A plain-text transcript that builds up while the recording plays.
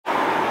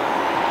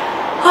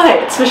Hi,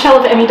 it's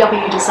Michelle of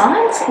MEW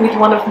Designs with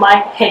one of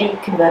my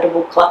Hedy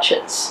convertible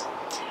clutches.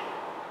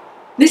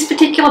 This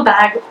particular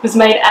bag was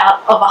made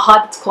out of a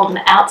hide that's called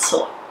an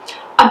outsole.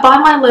 I buy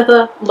my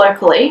leather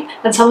locally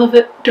and some of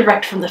it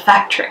direct from the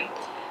factory,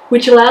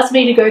 which allows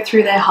me to go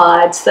through their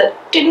hides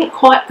that didn't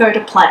quite go to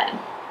plan.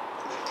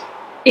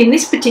 In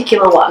this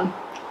particular one,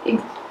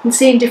 you can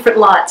see in different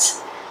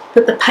lights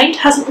that the paint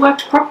hasn't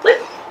worked properly,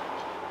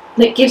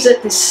 and it gives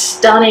it this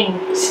stunning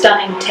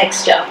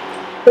texture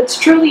that's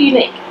truly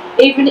unique.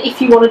 Even if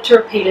you wanted to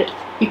repeat it,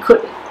 you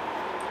couldn't.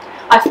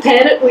 I've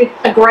paired it with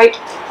a great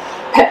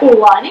petal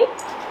lining,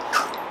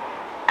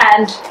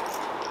 and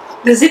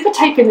the zipper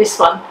tape in this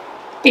one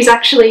is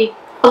actually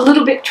a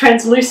little bit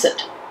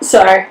translucent,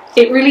 so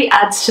it really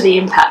adds to the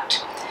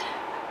impact.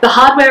 The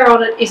hardware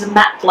on it is a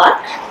matte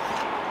black.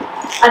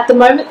 At the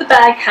moment the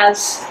bag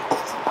has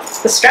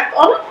the strap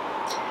on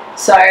it,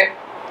 so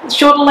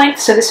shorter length,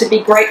 so this would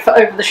be great for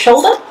over the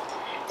shoulder.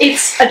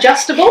 It's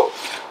adjustable.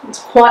 It's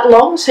quite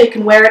long, so you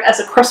can wear it as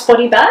a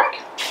crossbody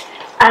bag.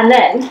 And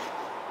then,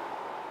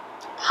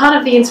 part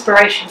of the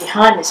inspiration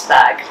behind this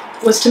bag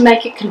was to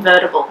make it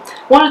convertible.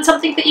 Wanted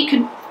something that you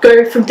could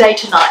go from day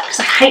to night, because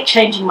I hate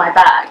changing my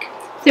bag.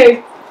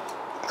 So,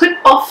 clip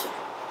off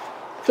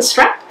the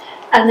strap,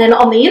 and then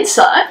on the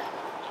inside,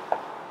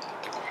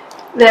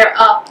 there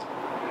are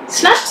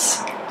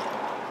snaps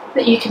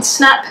that you can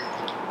snap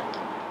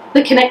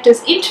the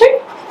connectors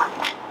into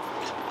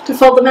to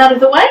fold them out of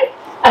the way,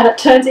 and it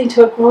turns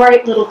into a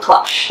great little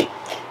clutch.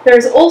 There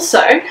is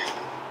also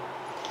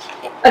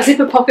a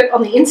zipper pocket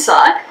on the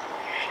inside,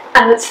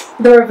 and it's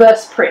the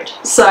reverse print.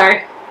 So,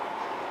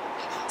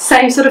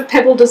 same sort of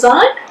pebble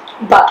design,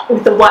 but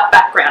with a white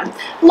background.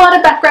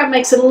 Lighter background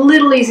makes it a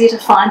little easier to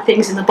find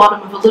things in the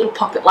bottom of a little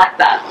pocket like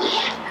that.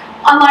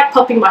 I like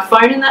popping my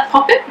phone in that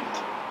pocket,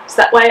 so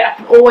that way I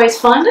can always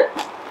find it.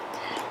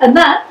 And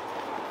that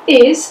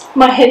is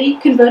my Hedy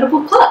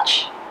convertible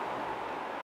clutch.